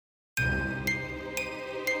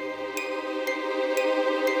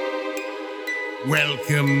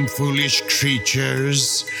Welcome, foolish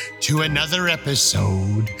creatures, to another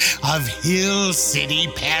episode of Hill City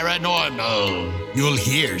Paranormal. You'll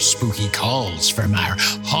hear spooky calls from our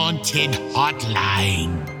haunted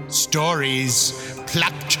hotline. Stories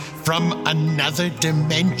plucked from another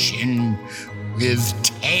dimension with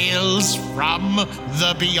tales from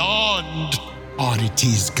the beyond.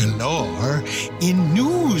 Oddities galore in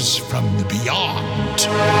news from the beyond.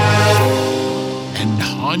 And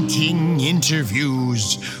haunting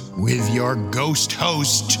interviews with your ghost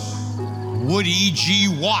host, Woody G.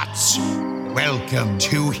 Watts. Welcome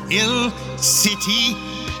to Hill City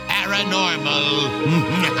Paranormal.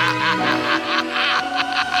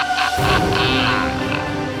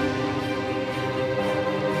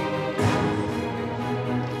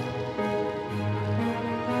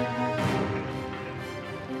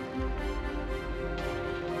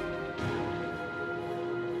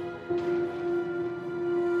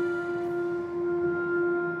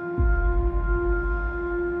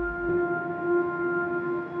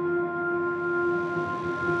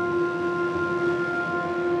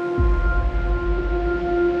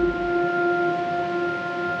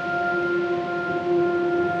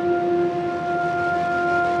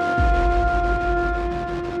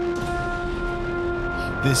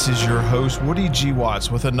 This is your host, Woody G. Watts,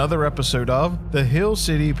 with another episode of the Hill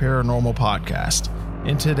City Paranormal Podcast.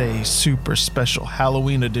 In today's super special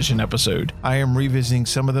Halloween edition episode, I am revisiting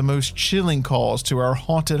some of the most chilling calls to our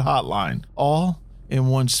haunted hotline, all in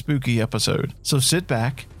one spooky episode. So sit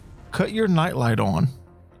back, cut your nightlight on,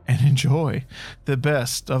 and enjoy the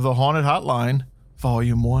best of the Haunted Hotline,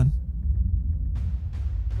 Volume 1.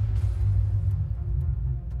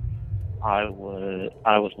 I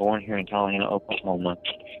was born here in Tallahassee, Oklahoma,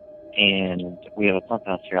 and we have a pump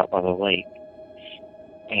house here out by the lake.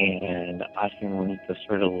 And I seen this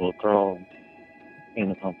sort of little girl in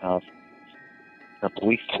the pump house a couple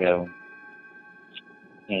weeks ago,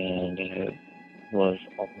 and it was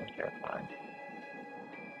almost terrifying.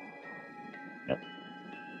 Yep.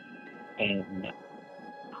 And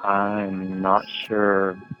I'm not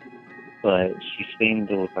sure, but she seemed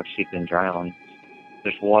to look like she'd been drowned.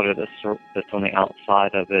 There's water that's on the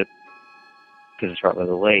outside of it because it's right by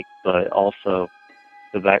the lake, but also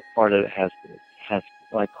the back part of it has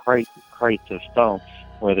like crates of stone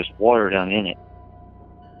where there's water down in it.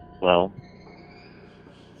 Well,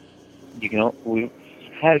 we've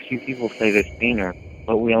had a few people say they've seen her,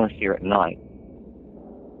 but we only see her at night.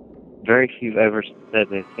 Very few ever said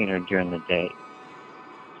they've seen her during the day.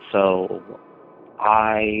 So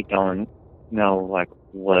I don't know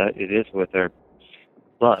what it is with her.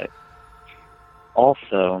 But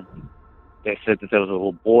also, they said that there was a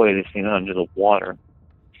little boy they seen under the water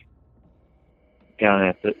down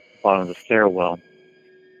at the bottom of the stairwell.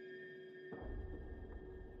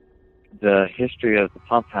 The history of the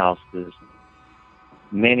pump house is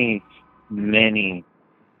for many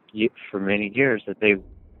years that they've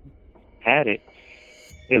had it.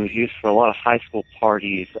 It was used for a lot of high school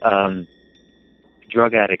parties.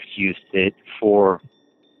 Drug addicts used it for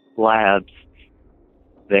labs.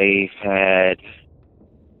 They've had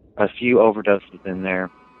a few overdoses in there.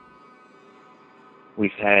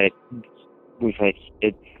 We've had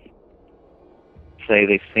it say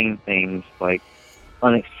they've seen things like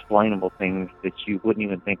unexplainable things that you wouldn't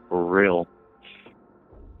even think were real.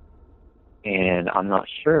 And I'm not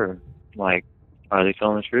sure, are they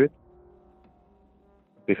telling the truth?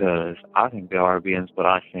 Because I think they are, being what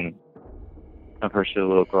I've seen. I'm pretty sure the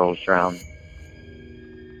little girl was drowned.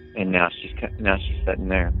 And now she's sitting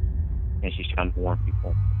there, and she's trying to warn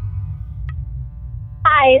people.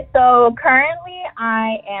 Hi, so currently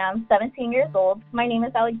I am 17 years old. My name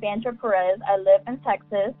is Alexandra Perez. I live in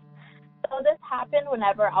Texas. So this happened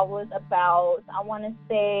whenever I was about, I want to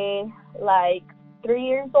say, 3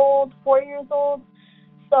 years old, 4 years old.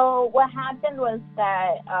 So what happened was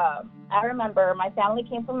that I remember my family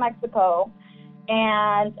came from Mexico,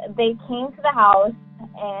 and they came to the house.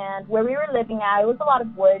 And where we were living at, it was a lot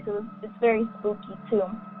of woods. It's very spooky too.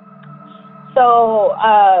 So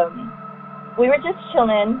we were just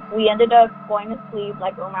chilling. We ended up going to sleep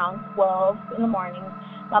around 12 in the morning.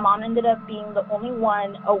 My mom ended up being the only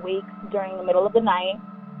one awake during the middle of the night.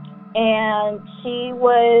 And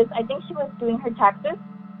I think she was doing her taxes.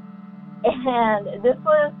 And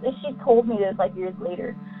she told me this years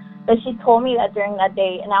later. But she told me that during that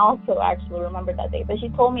day, and I also actually remember that day, but she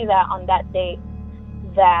told me that on that day,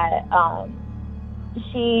 that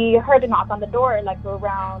she heard a knock on the door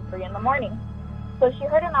around 3 in the morning. So she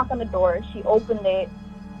heard a knock on the door, she opened it,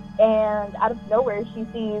 and out of nowhere she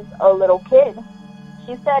sees a little kid.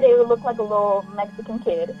 She said it looked like a little Mexican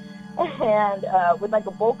kid, and with like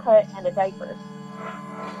a bowl cut and a diaper.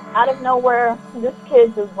 Out of nowhere, this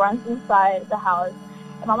kid just runs inside the house,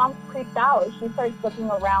 and my mom creeped out. She starts looking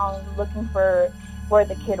around, looking for where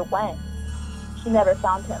the kid went. She never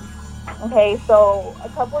found him. Okay, so a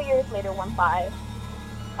couple years later went by.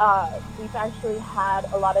 We've actually had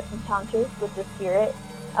a lot of encounters with the spirit,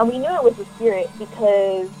 and we knew it was a spirit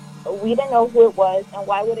because we didn't know who it was, and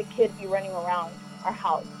why would a kid be running around our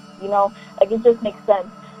house? You know, like, it just makes sense.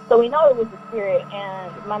 So we know it was a spirit,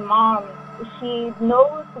 and my mom, she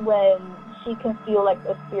knows when she can feel like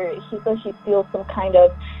a spirit. She says she feels some kind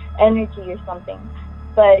of energy or something,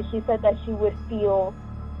 but she said that she would feel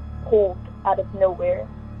cold out of nowhere,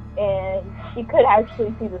 and she could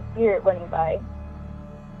actually see the spirit running by.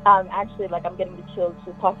 Actually, like, I'm getting the chills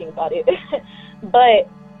just talking about it. But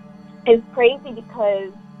it's crazy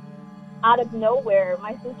because out of nowhere,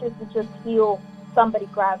 my sisters would just feel somebody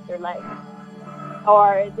grab their leg,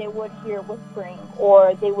 or they would hear whispering,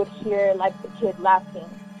 or they would hear, like, the kid laughing,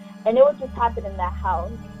 and it would just happen in that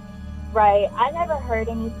house, right? I never heard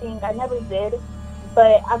anything. I never did,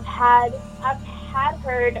 but I've had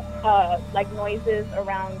heard like noises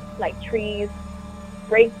around, like, trees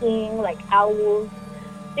breaking, like owls,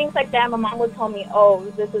 things like that. My mom would tell me, "Oh,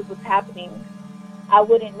 this is what's happening." I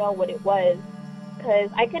wouldn't know what it was because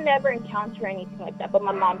I could never encounter anything like that, but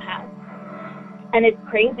my mom has. And it's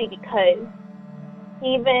crazy because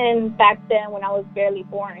even back then when I was barely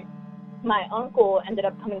born, my uncle ended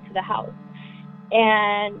up coming to the house,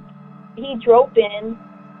 and he drove in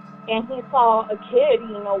and he saw a kid,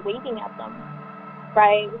 waving at them,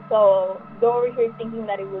 right? So they're over here thinking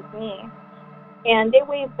that it was me, and they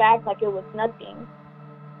waved back like it was nothing.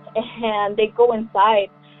 And they go inside,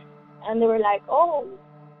 and they were like, "Oh,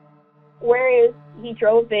 where is?" He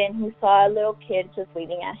drove in, he saw a little kid just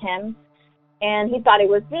waving at him, and he thought it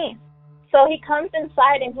was me. So he comes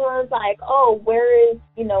inside, and he was like, "Oh, where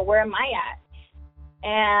am I at?"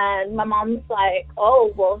 And my mom's like,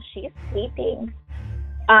 "Oh, well, she's sleeping."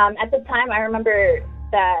 At the time, I remember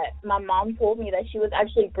that my mom told me that she was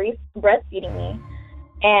actually breastfeeding me.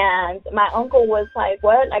 And my uncle was like,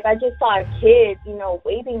 "What? Like, I just saw a kid,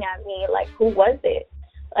 waving at me. Like, who was it?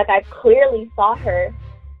 Like, I clearly saw her.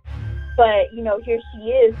 But, here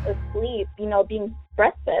she is asleep, being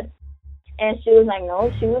breastfed." And she was like,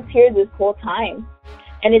 "No, she was here this whole time."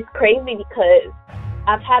 And it's crazy because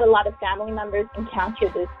I've had a lot of family members encounter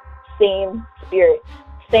this same spirit.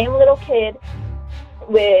 Same little kid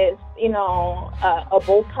with, a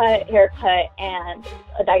bowl cut, haircut, and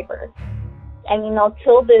a diaper. And,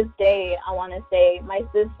 till this day, I want to say my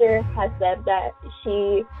sister has said that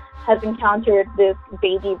she has encountered this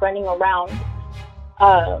baby running around,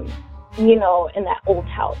 in that old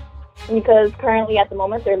house. Because currently, at the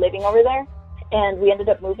moment, they're living over there, and we ended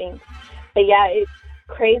up moving. But, yeah, it's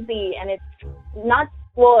crazy, and it's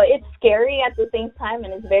it's scary at the same time,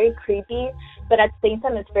 and it's very creepy. But at the same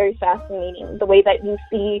time, it's very fascinating, the way that you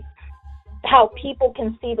see how people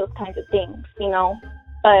can see those kinds of things,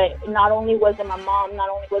 But not only was it my mom, not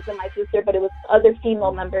only was it my sister, but it was other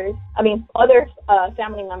other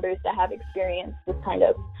family members that have experienced this kind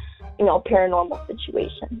of, paranormal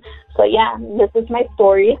situation. So yeah, this is my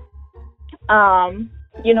story.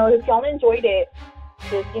 If y'all enjoyed it,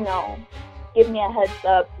 just, give me a heads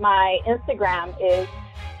up. My Instagram is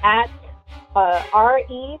at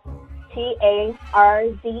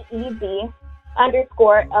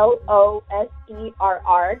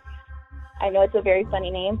RETARDED_LOSERR. I know it's a very funny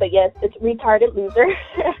name, but yes, it's Retarded Loser.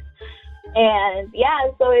 And yeah,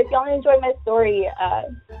 so if y'all enjoy my story,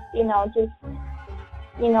 just,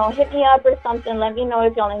 hit me up or something. Let me know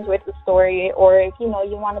if y'all enjoyed the story, or if, you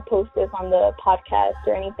want to post this on the podcast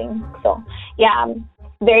or anything. So yeah, I'm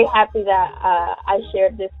very happy that I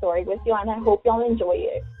shared this story with you, and I hope y'all enjoy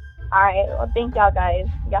it. All right, well, thank y'all guys.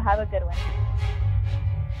 Y'all have a good one.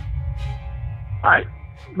 Hi,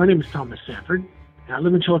 my name is Thomas Sanford. I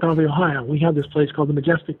live in Philadelphia, Ohio. We have this place called the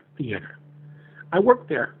Majestic Theater. I worked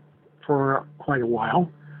there for quite a while,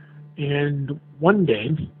 and one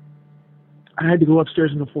day I had to go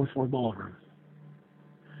upstairs in the fourth floor ballroom,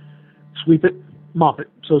 sweep it, mop it,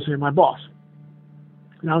 so say my boss.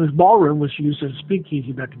 Now, this ballroom was used as a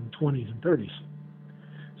speakeasy back in the 20s and 30s.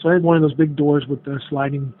 So I had one of those big doors with the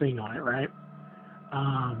sliding thing on it, right?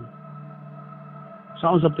 So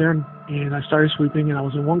I was up there, and I started sweeping, and I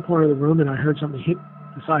was in one corner of the room, and I heard something hit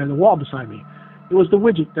the side of the wall beside me. It was the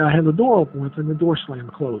widget that I had the door open with, and the door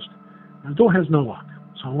slammed closed. Now, the door has no lock.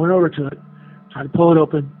 So I went over to it, tried to pull it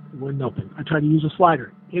open, it wouldn't open. I tried to use a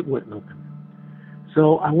slider, it wouldn't open.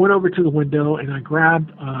 So I went over to the window, and I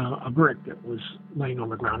grabbed a brick that was laying on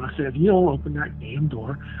the ground. I said, "If you don't open that damn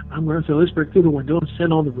door, I'm going to throw this brick through the window and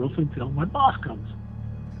sit on the roof until my boss comes."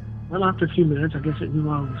 Well, after a few minutes, I guess it knew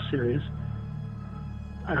I was serious.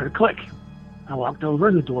 I heard a click. I walked over,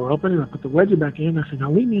 the door opened, and I put the wedgie back in. I said, now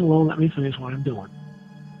leave me alone, let me finish what I'm doing.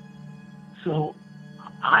 So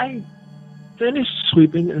I finished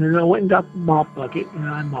sweeping, and then I went and got the mop bucket, and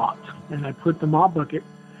I mopped. And I put the mop bucket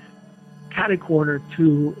catty-corner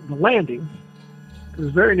to the landing. It was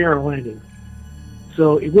a very narrow landing,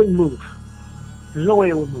 so it wouldn't move. There's no way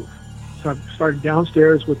it would move. So I started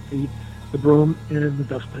downstairs with the broom and the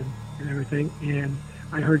dustbin and everything, and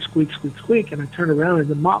I heard squeak, squeak, squeak, and I turned around, and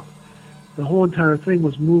the whole entire thing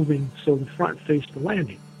was moving so the front faced the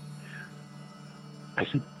landing. I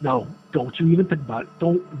said, no, don't you even think about it.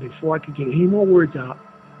 Don't. Before I could get any more words out,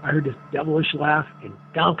 I heard this devilish laugh, and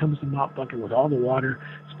down comes the mop bucket with all the water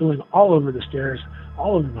spilling all over the stairs,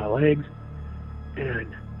 all over my legs, and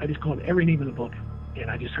I just called every name in the book, and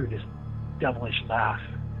I just heard this devilish laugh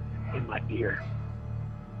in my ear.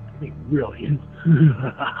 I mean, really.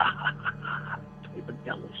 Type of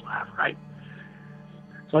devilish laugh, right?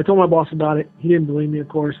 So I told my boss about it. He didn't believe me, of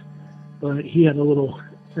course, but he had a little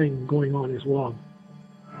thing going on as well.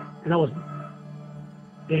 And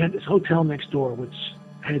they had this hotel next door, which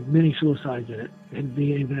had many suicides in it, and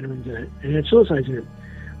VA veterans in it, and it had suicides in it.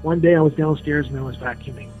 One day I was downstairs and I was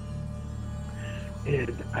vacuuming,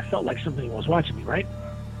 and I felt like something was watching me, right?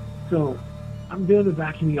 So I'm doing the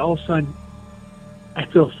vacuuming, all of a sudden I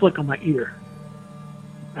feel a flick on my ear.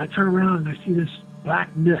 I turn around and I see this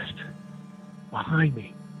black mist behind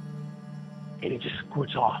me, and it just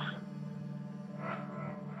squirts off.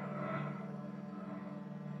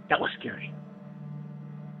 That was scary.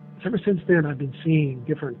 Ever since then, I've been seeing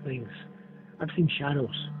different things. I've seen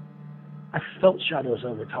shadows. I felt shadows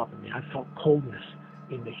over top of me. I felt coldness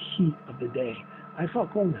in the heat of the day. I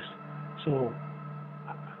felt coldness. So,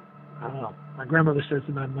 I don't know. My grandmother says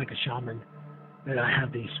that I'm like a shaman, that I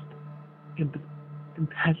have these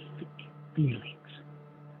empathic feelings.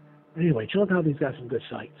 Anyway, Chillicothe has got some good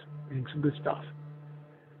sights and some good stuff.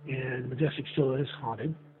 And Majestic still is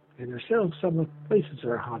haunted. And there's still some places that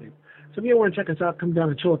are haunted. So if you want to check us out, come down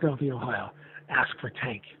to Chillicothe, Ohio. Ask for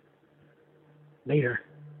Tank. Later.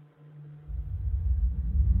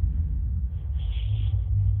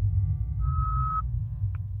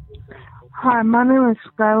 Hi, my name is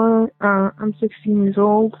Skylar. I'm 16 years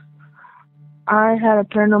old. I had a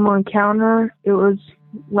paranormal encounter. It was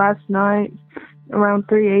last night around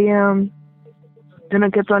 3 a.m. and I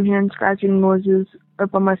kept on hearing scratching noises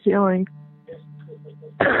up on my ceiling.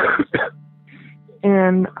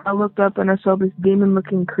 And I looked up and I saw this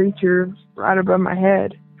demon-looking creature right above my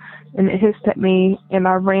head. And it hissed at me, and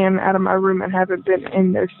I ran out of my room and haven't been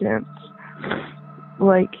in there since.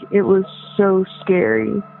 Like, it was so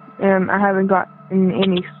scary. And I haven't gotten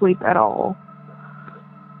any sleep at all.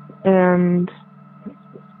 And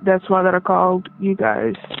that's why that I called you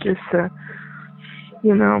guys, just to, I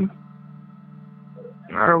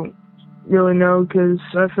don't really know, because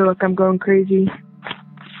I feel like I'm going crazy.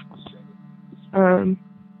 Bye.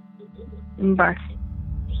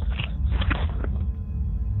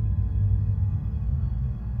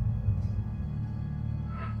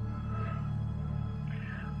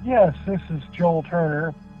 Yes, this is Joel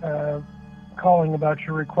Turner, calling about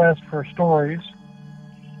your request for stories.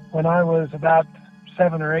 When I was about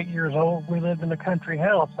 7 or 8 years old, we lived in a country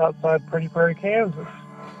house outside Pretty Prairie, Kansas.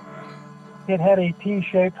 It had a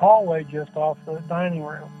T-shaped hallway just off the dining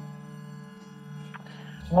room.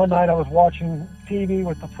 One night I was watching TV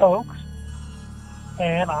with the folks,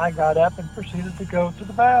 and I got up and proceeded to go to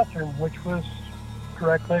the bathroom, which was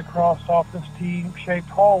directly across off this T-shaped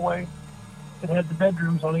hallway that had the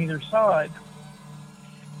bedrooms on either side.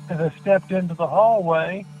 As I stepped into the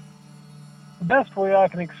hallway, the best way I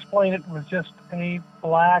can explain it was just a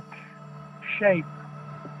black shape.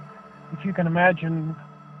 If you can imagine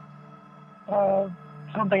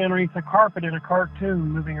something underneath the carpet in a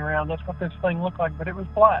cartoon moving around, that's what this thing looked like, but it was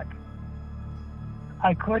black.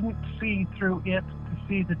 I couldn't see through it to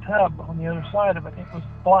see the tub on the other side of it. It was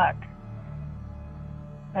black.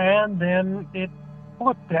 And then it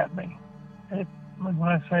looked at me. When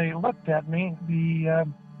I say looked at me, the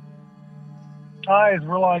eyes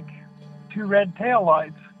were like two red tail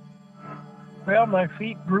lights. Well, my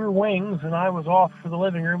feet grew wings, and I was off for the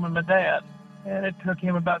living room with my dad. And it took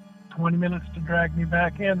him about 20 minutes to drag me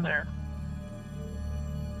back in there.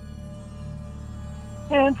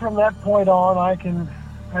 And from that point on,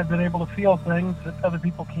 I've been able to feel things that other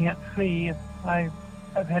people can't see.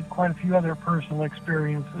 I've had quite a few other personal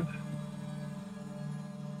experiences.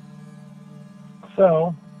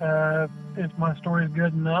 So, if my story is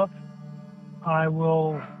good enough, I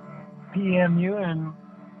will PM you and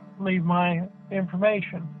leave my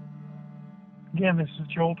information. Again, this is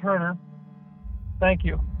Joel Turner. Thank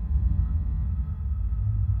you.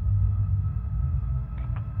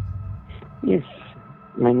 Yes,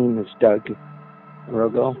 my name is Doug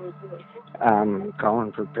Rogo. I'm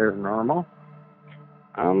calling for paranormal.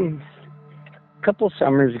 A couple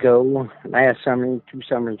summers ago, last summer, 2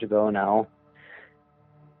 summers ago now,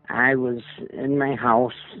 I was in my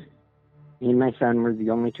house. Me and my son were the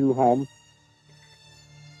only 2 home.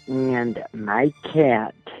 And my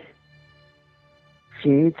cat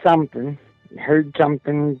seen something, heard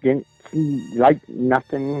something, didn't see, like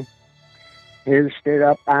nothing. Hair stood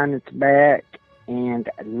up on its back and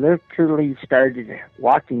literally started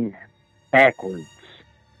walking backwards.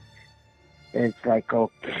 It's like,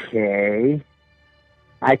 okay.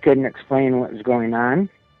 I couldn't explain what was going on.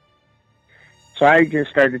 So I just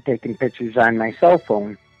started taking pictures on my cell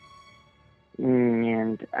phone.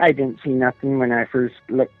 And I didn't see nothing when I first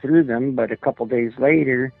looked through them, but a couple days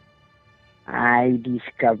later, I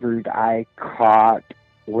discovered I caught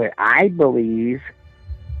what I believe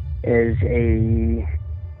is a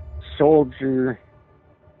soldier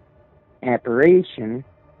apparition,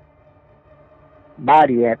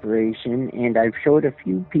 body apparition, and I've showed a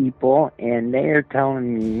few people, and they are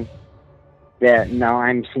telling me that now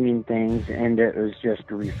I'm seeing things and it was just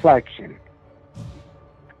a reflection.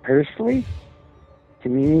 Personally, to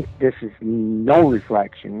me, this is no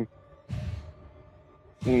reflection,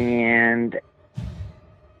 and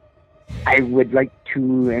I would like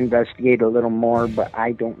to investigate a little more, but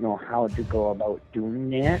I don't know how to go about doing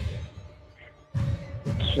that.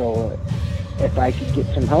 So if I could get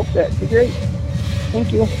some help, that'd be great.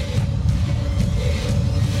 Thank you.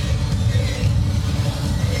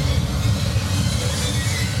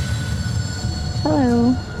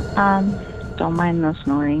 Hello. Don't mind the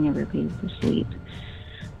snoring. Everybody's asleep.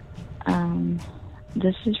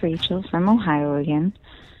 This is Rachel from Ohio again.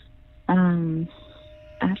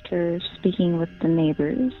 After speaking with the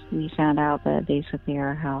neighbors, we found out that basically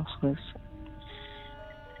our house was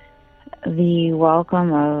the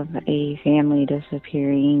welcome of a family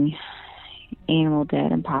disappearing, animal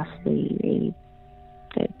dead, and possibly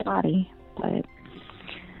a dead body. But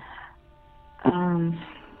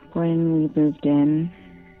when we moved in,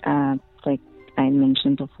 like I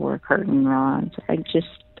mentioned before, curtain rods, I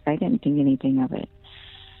didn't think anything of it.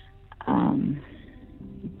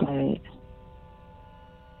 But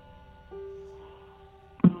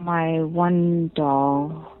my one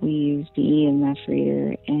doll, we used the EMF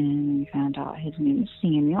reader, and we found out his name is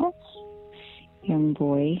Samuel, young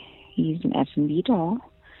boy. He's an F&B doll.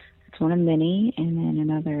 It's one of many, and then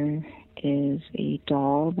another is a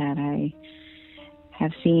doll that I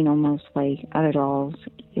have seen almost like other dolls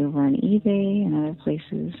over on eBay and other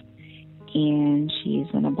places, and she's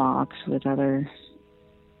in a box with other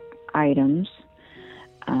items.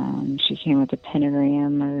 She came with a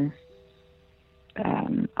pentagram, or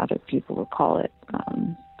other people would call it,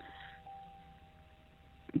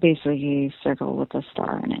 basically a circle with a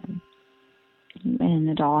star in it. And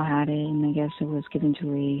the doll had it, and I guess it was given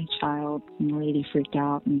to a child, and the lady freaked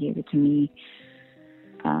out and gave it to me.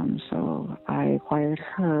 So I acquired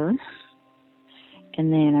her,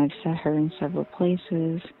 and then I've set her in several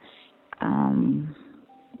places.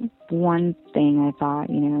 One thing I thought,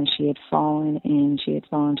 she had fallen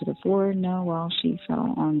to the floor. No, well, she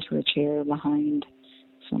fell onto a chair behind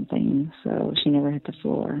something, so she never hit the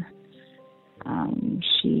floor.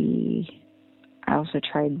 I also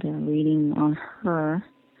tried the reading on her,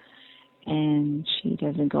 and she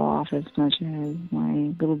doesn't go off as much as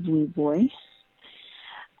my little blue boy.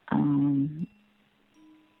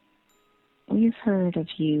 We've heard a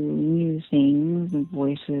few new things and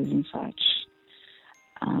voices and such.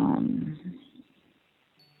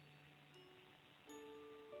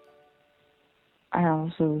 I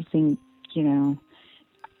also think,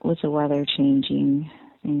 with the weather changing,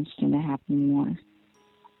 things tend to happen more.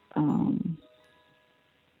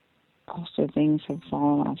 Also, things have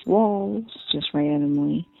fallen off walls just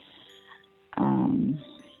randomly.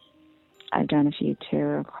 I've done a few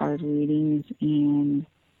tarot card readings, and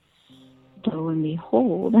lo and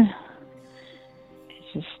behold,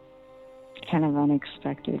 it's just kind of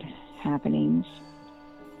unexpected happenings.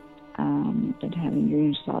 Been having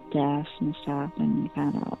dreams about death and stuff, and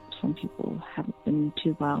found out some people haven't been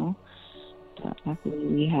too well, but luckily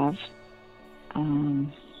we have.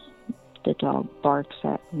 The dog barks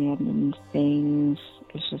at random things.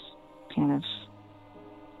 It's just kind of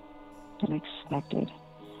unexpected.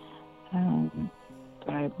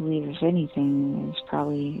 But I believe, if anything, there's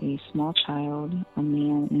probably a small child, a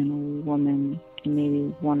man, and a woman, and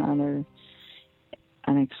maybe one other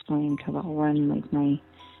unexplained, because I'll run like my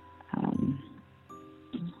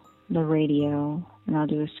the radio, and I'll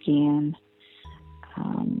do a scan,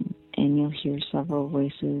 and you'll hear several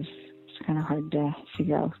voices. It's kind of hard to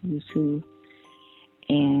figure out who's who.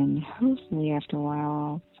 And hopefully after a while,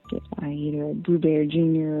 I'll get either a Blue Bear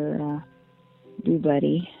Jr. or a Blue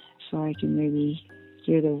Buddy, so I can maybe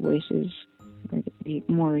hear their voices or get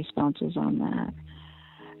more responses on that.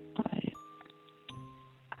 But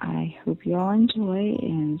I hope you all enjoy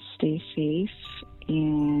and stay safe.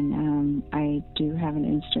 And I do have an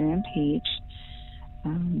Instagram page,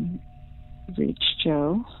 Reach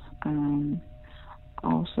Joe.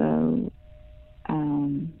 Also,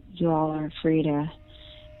 you all are free to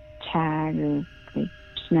tag or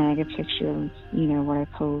snag a picture of what I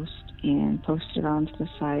post and post it onto the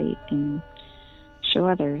site and show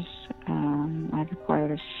others. I've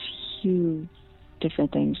acquired a few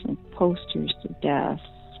different things, from posters to deaths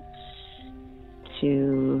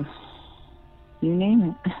to you name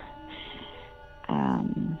it.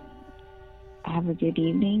 Have a good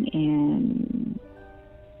evening and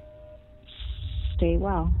stay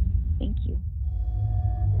well. Thank you.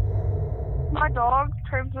 My dog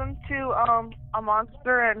turns into a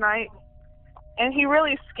monster at night, and he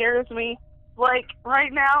really scares me. Like,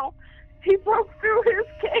 right now, he broke through his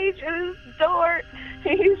cage and his door,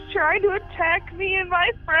 and he's trying to attack me and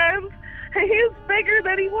my friends, and he's bigger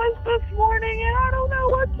than he was this morning, and I don't know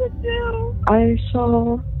what to do. I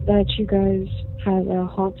saw that you guys had a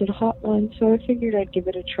haunted hotline, so I figured I'd give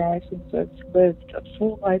it a try since I've lived a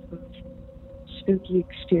full life of spooky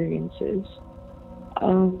experiences.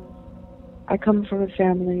 I come from a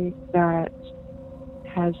family that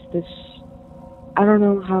has this, I don't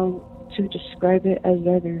know how to describe it, as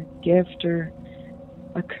either a gift or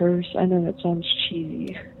a curse. I know that sounds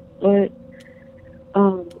cheesy, but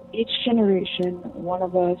each generation, one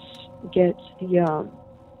of us gets the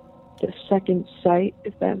second sight,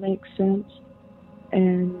 if that makes sense,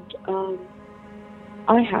 and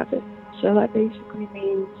I have it. So that basically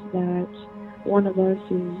means that one of us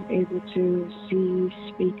is able to see,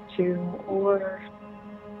 speak to, or,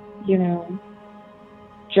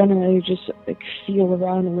 generally just feel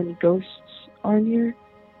around when ghosts are near.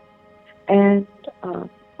 And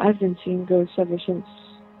I've been seeing ghosts ever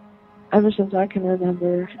since I can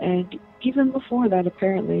remember, and even before that,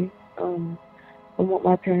 apparently, from what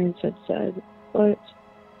my parents had said. But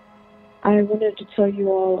I wanted to tell you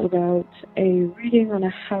all about a reading on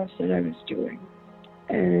a house that I was doing,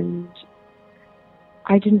 and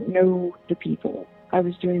I didn't know the people I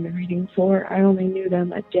was doing the reading for. I only knew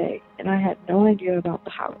them a day, and I had no idea about the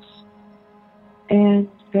house. And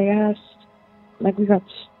they asked, we got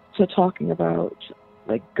to talking about,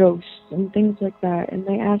 ghosts and things like that, and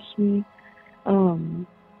they asked me,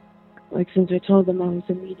 since I told them I was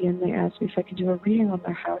a medium, they asked me if I could do a reading on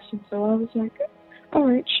their house, and so I was like,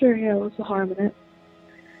 alright, sure, yeah, what's the harm in it?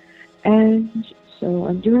 And so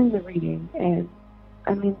I'm doing the reading, and,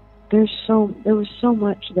 there was so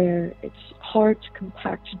much there. It's hard to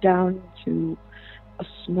compact down to a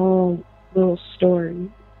small little story,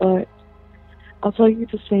 but I'll tell you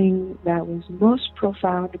the thing that was most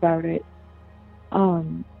profound about it.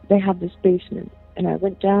 They had this basement, and I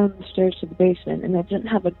went down the stairs to the basement, and it didn't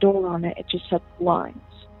have a door on it, it just had blinds.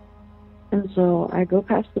 And so I go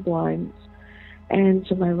past the blinds, and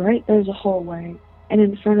to my right there's a hallway, and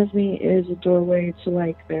in front of me is a doorway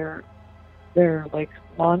to their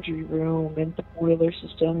laundry room and the boiler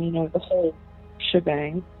system, the whole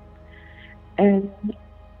shebang. And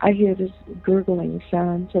I hear this gurgling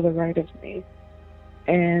sound to the right of me.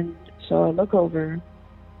 And so I look over,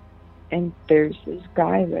 and there's this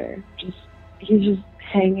guy there. He's just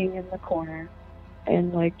hanging in the corner,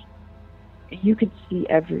 and you could see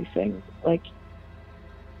everything.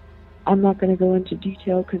 I'm not going to go into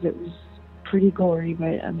detail because it was pretty gory,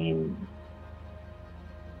 but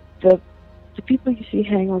the people you see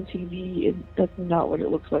hang on TV, that's not what it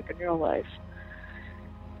looks like in real life.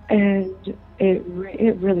 And it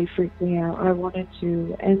really freaked me out. I wanted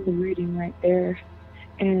to end the reading right there,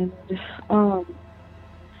 and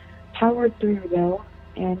powered through though.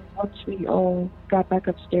 And once we all got back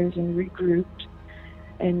upstairs and regrouped,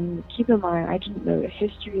 and keep in mind, I didn't know the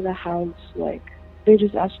history of the house. They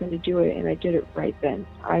just asked me to do it, and I did it right then.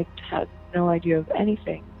 I had no idea of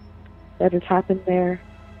anything that had happened there.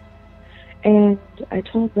 And I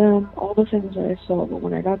told them all the things that I saw, but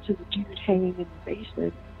when I got to the dude hanging in the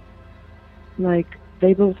basement,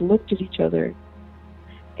 they both looked at each other.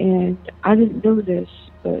 And I didn't know this,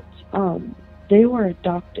 but they were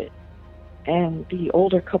adopted. And the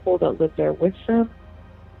older couple that lived there with them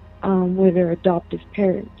were their adoptive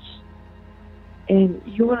parents. And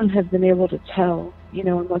you wouldn't have been able to tell,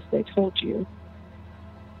 unless they told you.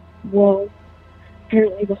 Well,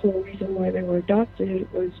 apparently the whole reason why they were adopted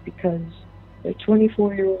was because their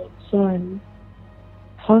 24-year-old son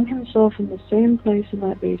hung himself in the same place in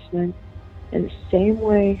that basement in the same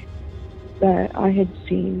way that I had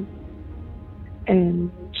seen. And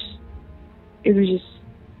it was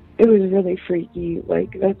really freaky.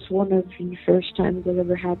 Like, that's one of the first times I've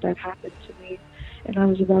ever had that happen to me. And I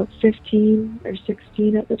was about 15 or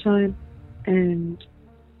 16 at the time, and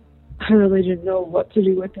I really didn't know what to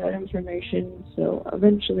do with that information, so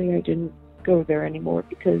eventually I didn't go there anymore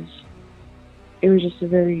because it was just a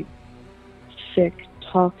very sick,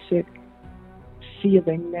 toxic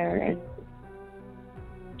feeling there, and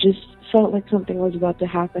just felt like something was about to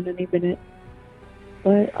happen any minute.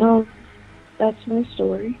 But, that's my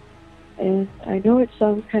story, and I know it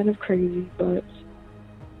sounds kind of crazy, but,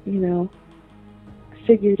 you know, I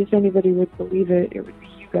figured if anybody would believe it, it would be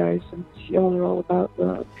you guys, since y'all are all about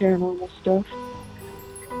the paranormal stuff.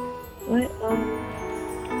 But,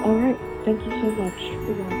 alright, thank you so much.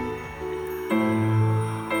 Goodbye.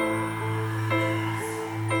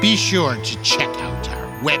 Be sure to check out our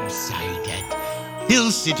website at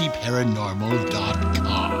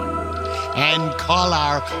hillcityparanormal.com and call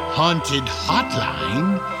our haunted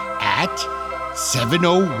hotline at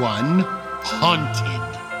 701-HAUNTED.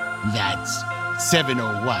 That's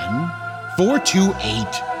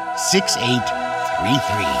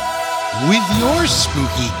 701-428-6833. With your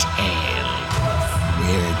spooky tale,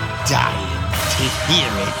 we're dying to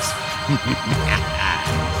hear it.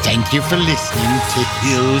 Thank you for listening to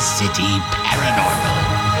Hill City Paranormal.